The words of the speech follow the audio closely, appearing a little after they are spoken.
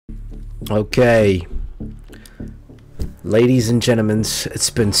Okay, ladies and gentlemen, it's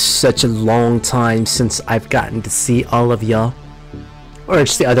been such a long time since I've gotten to see all of y'all. Or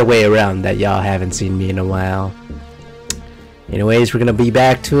it's the other way around, that y'all haven't seen me in a while. Anyways, we're gonna be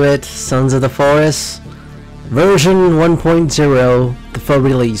back to it. Sons of the Forest version 1.0, the full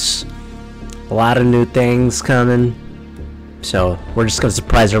release. A lot of new things coming, so we're just gonna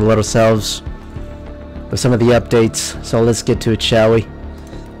surprise our little selves with some of the updates. So let's get to it, shall we?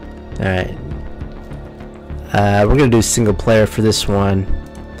 Alright, we're gonna do single player for this one.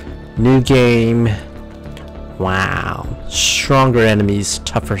 New game. Wow. Stronger enemies,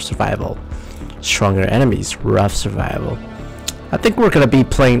 tougher survival. Stronger enemies, rough survival. I think we're gonna be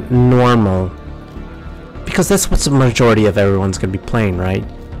playing normal, because that's what the majority of everyone's gonna be playing, right?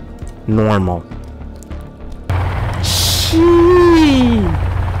 Normal. Gee.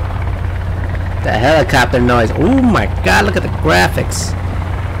 The helicopter noise. Oh my god, look at the graphics.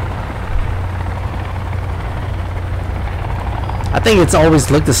 I think it's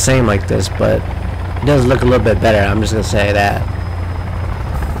always looked the same like this, but it does look a little bit better. I'm just gonna say that.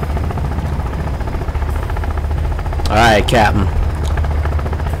 Alright, Captain.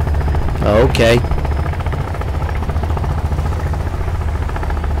 Okay.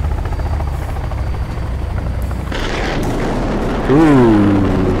 Ooh.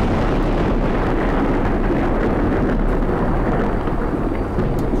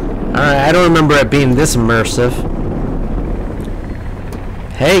 Alright, I don't remember it being this immersive.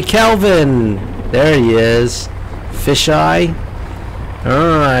 Hey, Kelvin! There he is. Fisheye.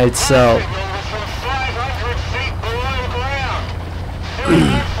 Alright, so...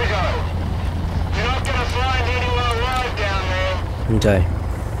 Okay.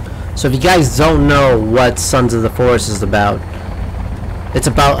 So if you guys don't know what Sons of the Forest is about, it's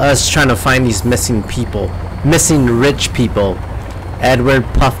about us trying to find these missing people. Missing rich people. Edward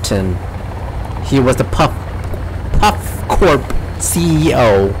Puffton. He was the Puff Corp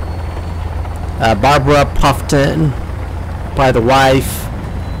CEO. Barbara Puffton, by the wife,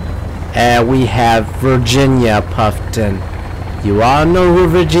 and we have Virginia Puffton. You all know who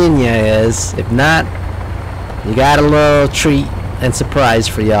Virginia is. If not, you got a little treat and surprise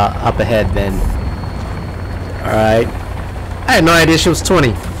for y'all up ahead then. Alright. I had no idea she was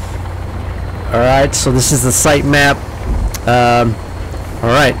 20. Alright, so this is the site map.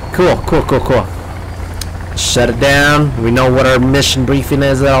 Alright, cool. Shut it down. We know what our mission briefing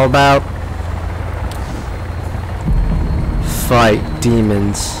is all about. Fight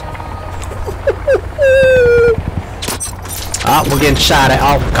demons. Oh, we're getting shot at.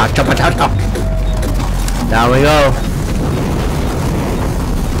 Oh, God. Down we go.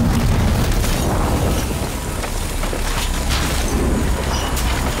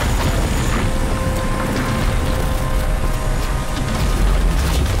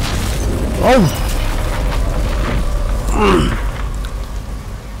 Oh.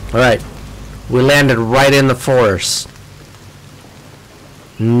 Alright, we landed right in the forest.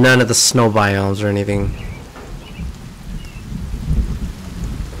 None of the snow biomes or anything.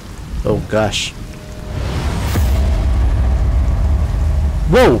 Oh gosh.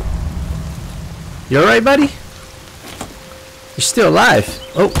 Whoa! You alright, buddy? You're still alive.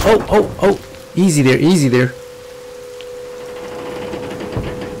 Oh. Easy there.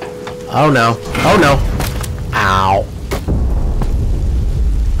 Oh no. Ow.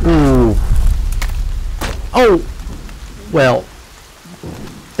 Ooh. Oh. Well,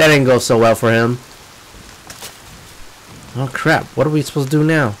 that didn't go so well for him. Oh crap. What are we supposed to do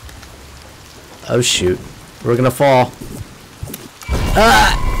now? Oh shoot. We're gonna fall.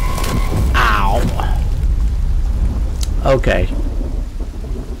 Ow. Okay.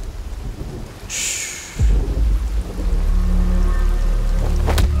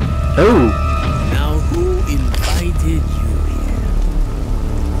 Oh. Now who invited you here?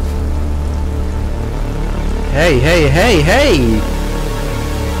 Hey.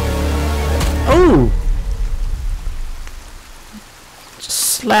 Oh. Just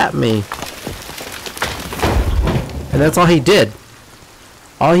slap me. And that's all he did.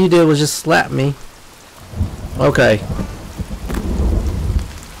 All he did was just slap me. Okay.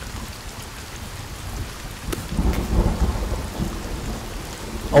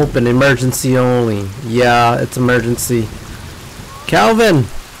 Open, emergency only. Yeah, it's emergency. Calvin!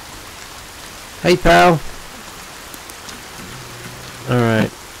 Hey, pal. Alright.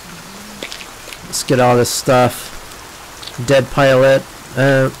 Let's get all this stuff. Dead pilot.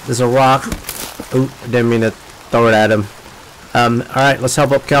 There's a rock. Ooh, I didn't mean to throw it at him. Alright, let's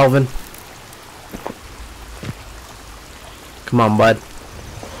help up Calvin. Come on, bud.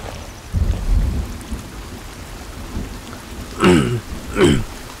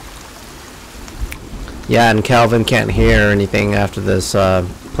 Yeah, and Calvin can't hear anything after this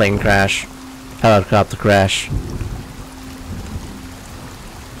plane crash. Helicopter crash.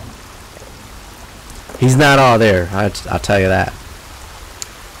 He's not all there, I'll tell you that.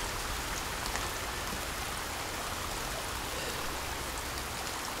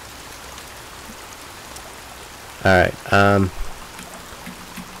 Alright,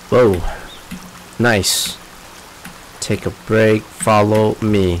 whoa. Nice. Take a break, follow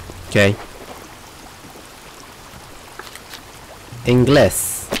me, okay? English.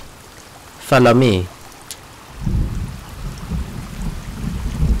 Follow me.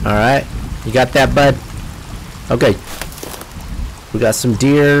 Alright, you got that, bud? Okay. We got some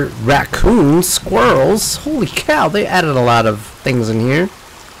deer, raccoons, squirrels. Holy cow, they added a lot of things in here.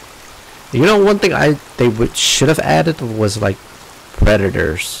 You know, one thing they should have added was like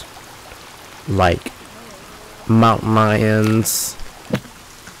predators, like mountain lions,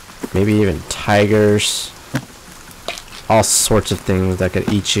 maybe even tigers, all sorts of things that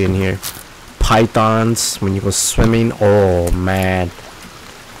could eat you in here. Pythons when you go swimming. Oh man,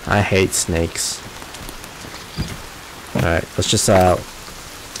 I hate snakes. All right, let's just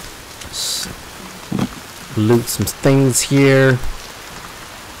loot some things here.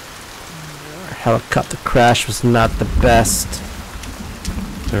 Helicopter crash was not the best.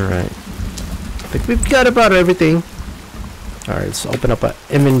 Alright. I think we've got about everything. Alright, let's open up our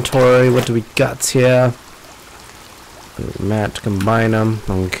inventory. What do we got here? Mat to combine them.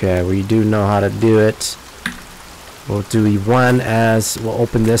 Okay, we do know how to do it. We'll do one as we'll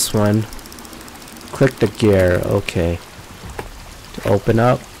open this one. Click the gear. Okay. To open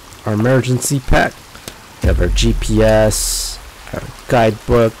up our emergency pack. We have our GPS, our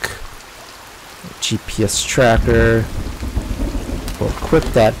guidebook. GPS tracker. We'll equip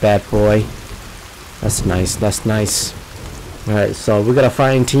that bad boy. That's nice. That's nice. Alright, so we gotta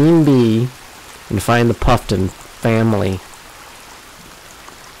find Team B and find the Puffton family.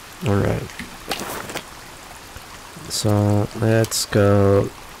 Alright. So let's go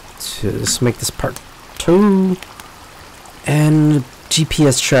to let's make this part 2. And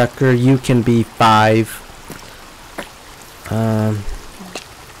GPS tracker, you can be 5.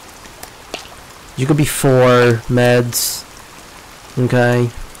 You could be 4 meds. Okay.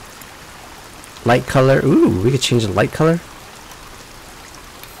 Light color. Ooh, we could change the light color.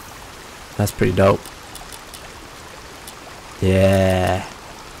 That's pretty dope. Yeah.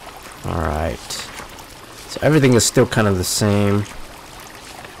 Alright. So everything is still kind of the same.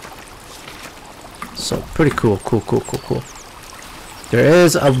 So pretty cool. Cool. There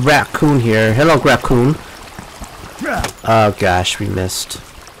is a raccoon here. Hello, raccoon. Oh gosh, we missed.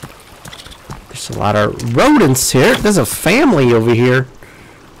 There's a lot of rodents here. There's a family over here.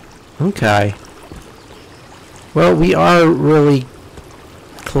 Okay. Well, we are really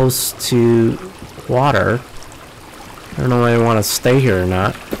close to water. I don't know whether I want to stay here or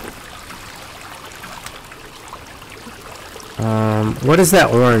not. What is that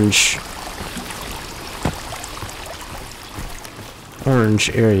orange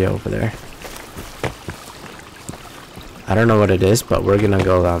area over there? I don't know what it is, but we're gonna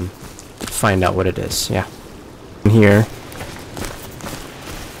go find out what it is. Yeah. Here.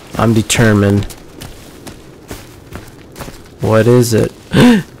 I'm determined. What is it?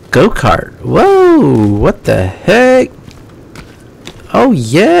 Go-kart. Whoa! What the heck? Oh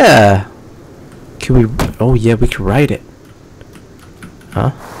yeah. Can we? Oh yeah, we can ride it.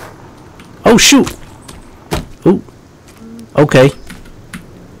 Huh? Oh shoot! Ooh. Okay.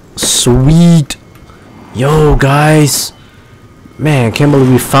 Sweet. Yo guys. Man, can't believe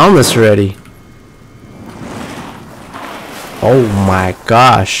we found this already. Oh my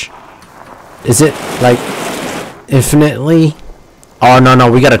gosh. Is it like infinitely? Oh no,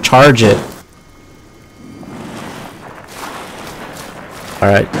 we gotta charge it.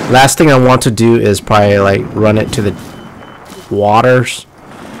 Alright, last thing I want to do is probably like run it to the waters.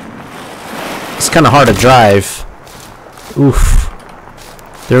 It's kinda hard to drive. Oof.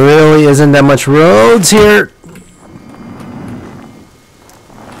 There really isn't that much roads here.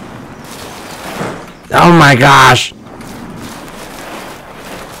 Oh my gosh.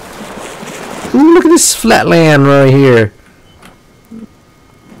 Ooh, look at this flat land right here.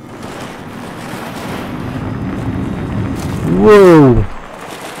 Whoa.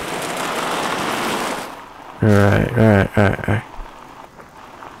 Alright.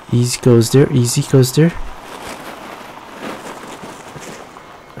 Easy goes there.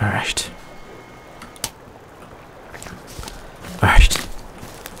 Alright.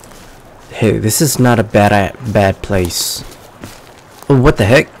 Hey, this is not a bad place. Oh, what the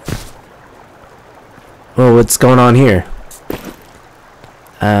heck? Oh, what's going on here?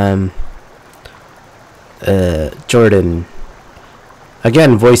 Jordan.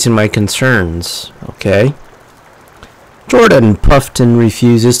 Again, voicing my concerns. Okay. Jordan puffed and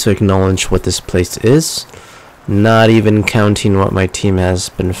refuses to acknowledge what this place is, not even counting what my team has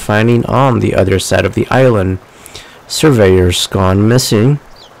been finding on the other side of the island. Surveyors gone missing.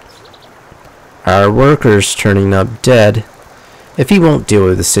 Our workers turning up dead. If he won't deal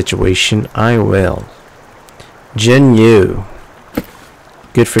with the situation, I will. Jin Yu.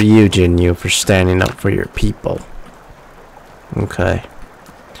 Good for you, Jin Yu, for standing up for your people. Okay.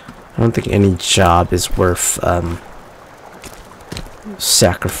 I don't think any job is worth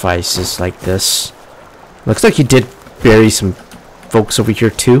sacrifices like this. Looks like you did bury some folks over here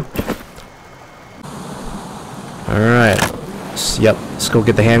too. Alright. Yep, let's go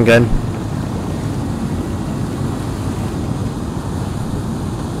get the handgun.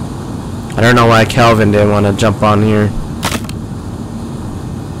 I don't know why Calvin didn't want to jump on here.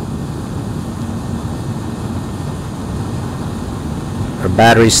 Our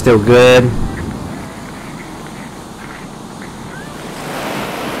battery's still good.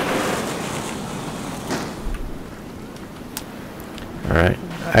 Alright,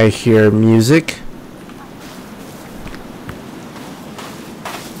 I hear music.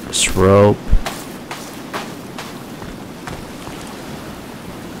 This rope.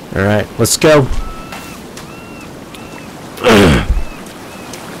 Alright, let's go.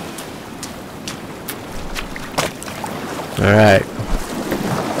 Alright.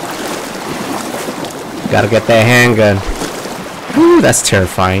 Gotta get that handgun. Ooh, that's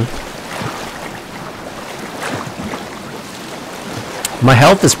terrifying. My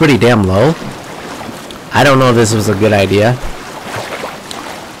health is pretty damn low. I don't know if this was a good idea,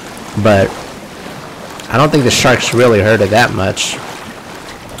 but I don't think the sharks really hurt it that much.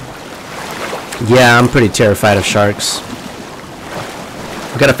 Yeah, I'm pretty terrified of sharks.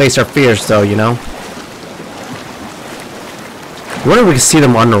 We gotta face our fears though, you know? I wonder if we can see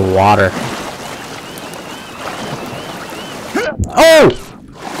them underwater. Oh!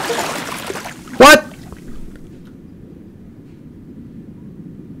 What?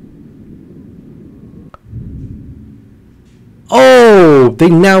 Oh! They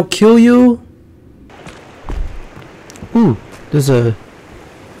now kill you? Ooh, there's a...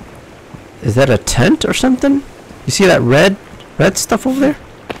 Is that a tent or something? You see that red stuff over there?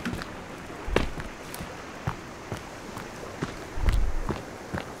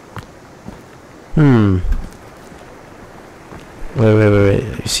 Wait.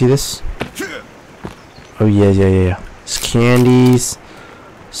 You see this? Oh, yeah. It's candies.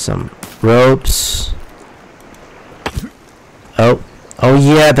 Some ropes. Oh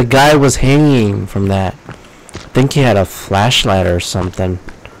yeah, the guy was hanging from that. I think he had a flashlight or something.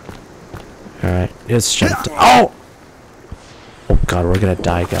 Alright, let's jump. Oh! Oh god, we're gonna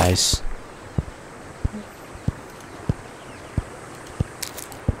die, guys.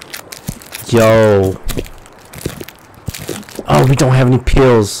 Yo. Oh, we don't have any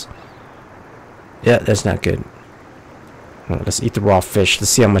pills. Yeah, that's not good. Right, let's eat the raw fish. Let's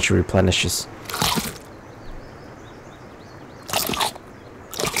see how much it replenishes.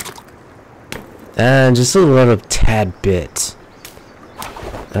 And just a little tad bit.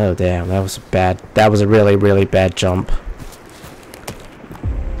 Oh damn, that was bad. That was a really, really bad jump.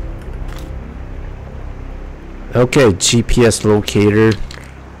 Okay, GPS locator.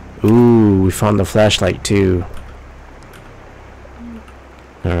 Ooh, we found the flashlight too.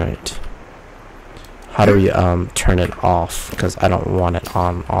 Alright. How do we turn it off? Because I don't want it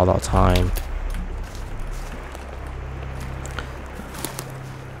on all the time.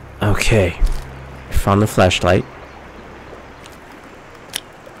 Okay. We found the flashlight.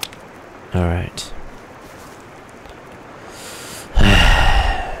 Alright.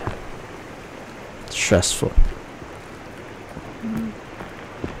 Stressful.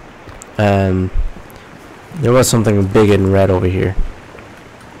 There was something big and red over here.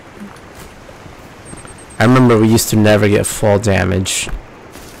 I remember we used to never get fall damage,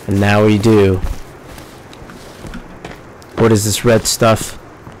 and now we do. What is this red stuff?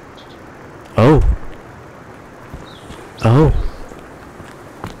 Oh. Oh.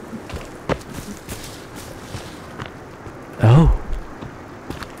 Oh.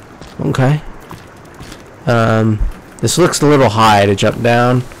 Okay. This looks a little high to jump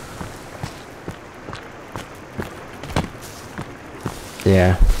down.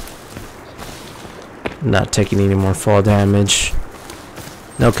 Yeah. Not taking any more fall damage.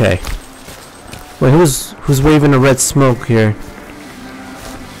 Okay. Wait, who's waving a red smoke here?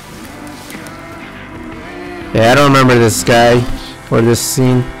 Yeah, I don't remember this guy or this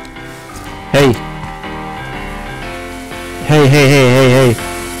scene. Hey. Hey.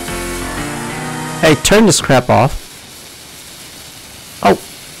 Hey, turn this crap off. Oh.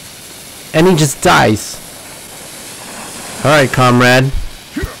 And he just dies. Alright, comrade.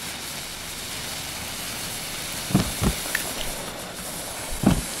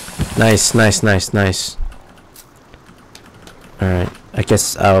 Nice, nice, nice, nice. Alright, I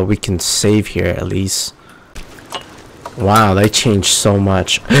guess we can save here at least. Wow, they changed so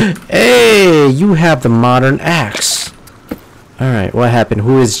much. Hey, you have the modern axe. Alright, what happened?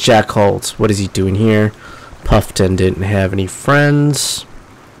 Who is Jack Holt? What is he doing here? Puffton didn't have any friends.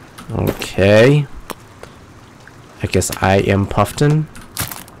 Okay. I guess I am Puffton.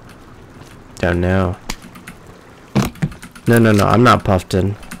 Don't know. No, I'm not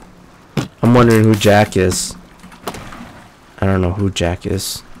Puffton. I'm wondering who Jack is. I don't know who Jack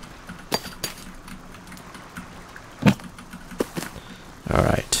is.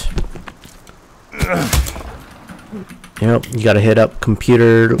 Alright. Yep, you gotta hit up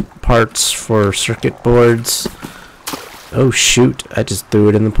computer parts for circuit boards. Oh shoot, I just threw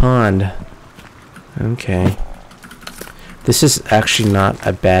it in the pond. Okay. This is actually not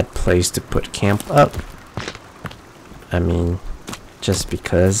a bad place to put camp up. I mean, just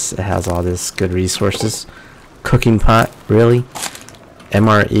because it has all this good resources. Cooking pot, really?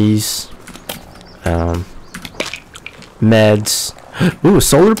 MREs. Meds. Ooh, a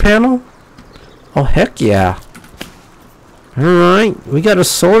solar panel? Oh, heck yeah. Alright, we got a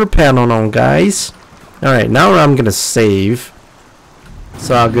solar panel on, guys. Alright, now I'm gonna save. It's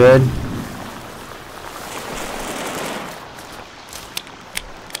all good.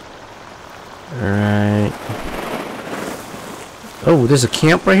 Alright. Oh, there's a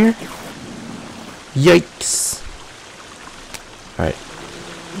camp right here? Yikes. Alright.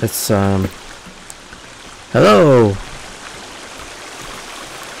 Let's, hello!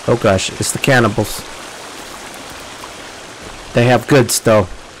 Oh gosh, it's the cannibals. They have goods though.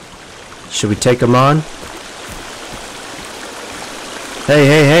 Should we take them on? Hey,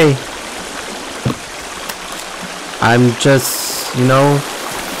 hey, hey. I'm just, you know,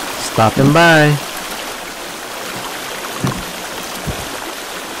 stopping by.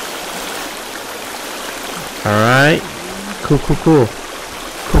 Alright. Cool. Cool.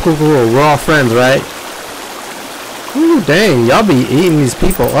 We're all friends, right? Ooh, dang. Y'all be eating these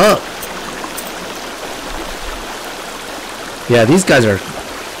people up. Yeah, these guys are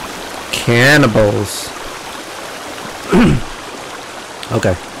cannibals.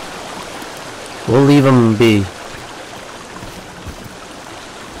 Okay. We'll leave them be.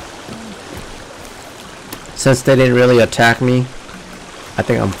 Since they didn't really attack me, I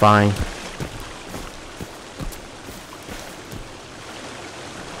think I'm fine.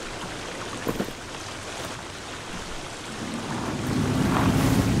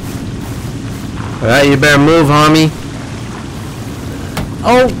 Alright, you better move, homie.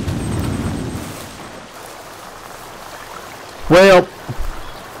 Oh! Well,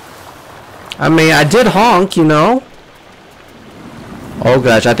 I mean, I did honk, you know. Oh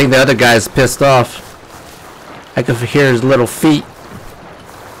gosh, I think the other guy's pissed off. I could hear his little feet.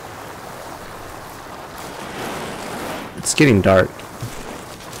 It's getting dark.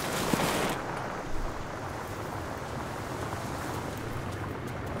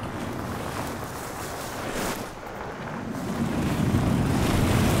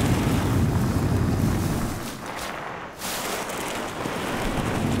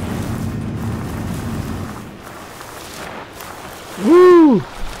 Woo!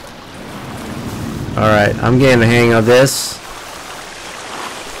 Alright, I'm getting the hang of this.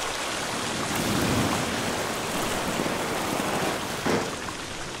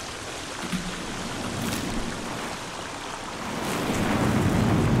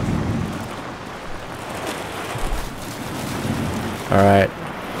 Alright,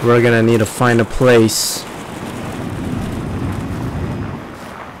 we're gonna need to find a place.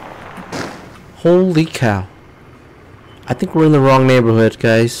 Holy cow. I think we're in the wrong neighborhood,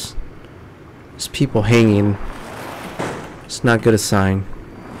 guys. There's people hanging. It's not good a sign.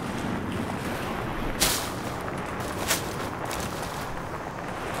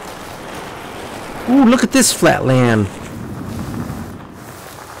 Ooh, look at this flat land.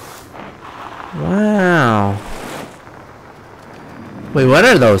 Wow. Wait, what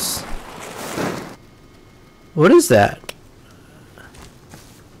are those? What is that?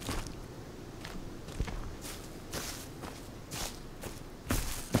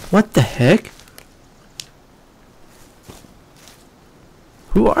 What the heck?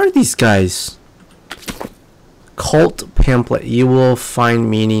 Who are these guys? Cult pamphlet. You will find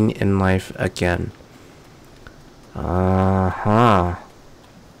meaning in life again. Uh-huh.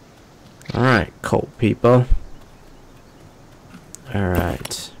 Alright, cult people.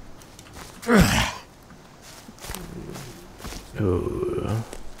 Alright.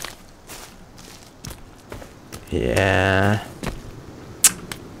 Yeah.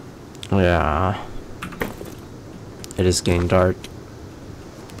 Yeah. It is getting dark.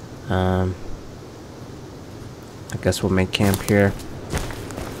 I guess we'll make camp here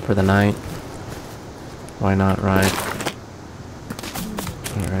for the night. Why not, right?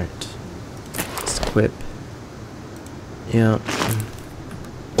 Alright. Let's equip. Yeah.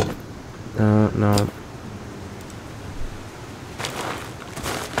 No.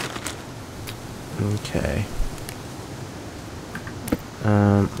 Okay.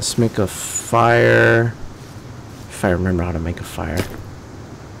 Let's make a fire. If I remember how to make a fire.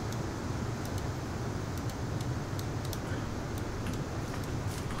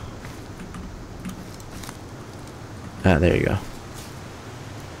 Ah, there you go.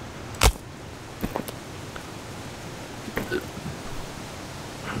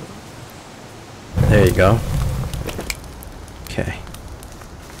 There you go. Okay.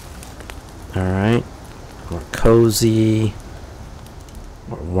 Alright. More cozy.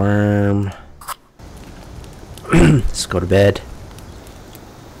 More warm. Let's go to bed.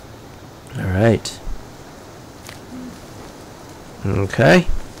 Alright. Okay.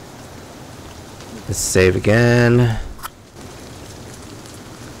 Let's save again.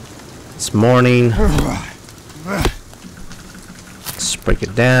 It's morning. Let's break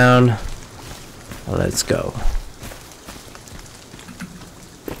it down. Let's go.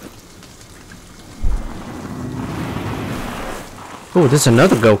 Oh, there's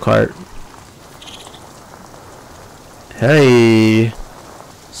another go-kart. Hey,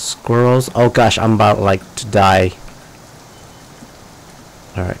 squirrels. Oh gosh, I'm about like to die.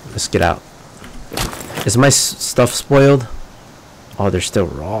 Alright, let's get out. Is my stuff spoiled? Oh, they're still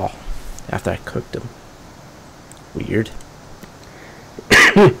raw after I cooked them. Weird.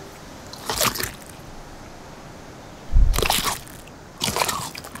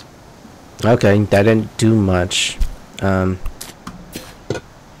 Okay, that didn't do much.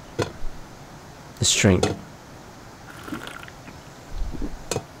 Let's drink.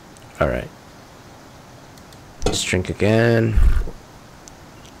 Alright. Let's drink again.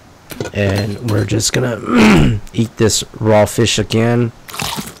 And we're just gonna eat this raw fish again.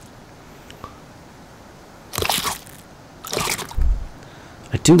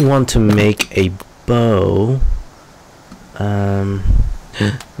 I do want to make a bow.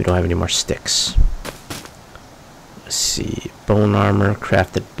 We don't have any more sticks. Let's see. Bone armor,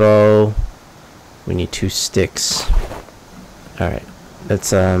 crafted bow. We need 2 sticks. Alright. Let's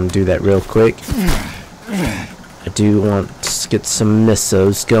do that real quick. I do want to get some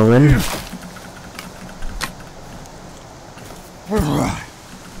missiles going.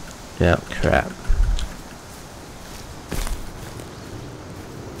 Yeah, crap.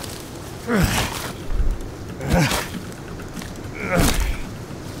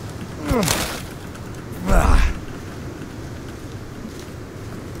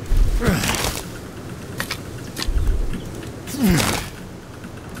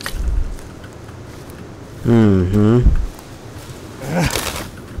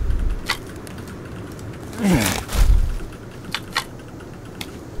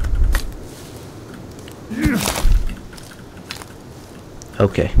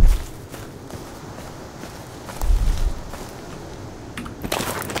 Okay.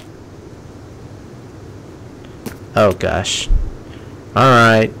 Oh gosh.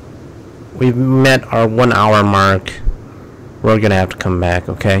 Alright. We've met our 1 hour mark. We're gonna have to come back,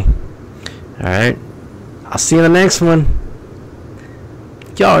 okay? Alright. I'll see you in the next one.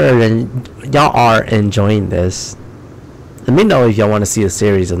 Y'all are enjoying this. Let me know if y'all want to see a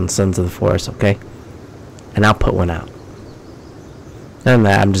series on Sons of the Forest, okay? And I'll put one out. And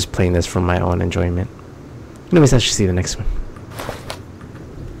I'm just playing this for my own enjoyment. Anyways, I should see you in the next one.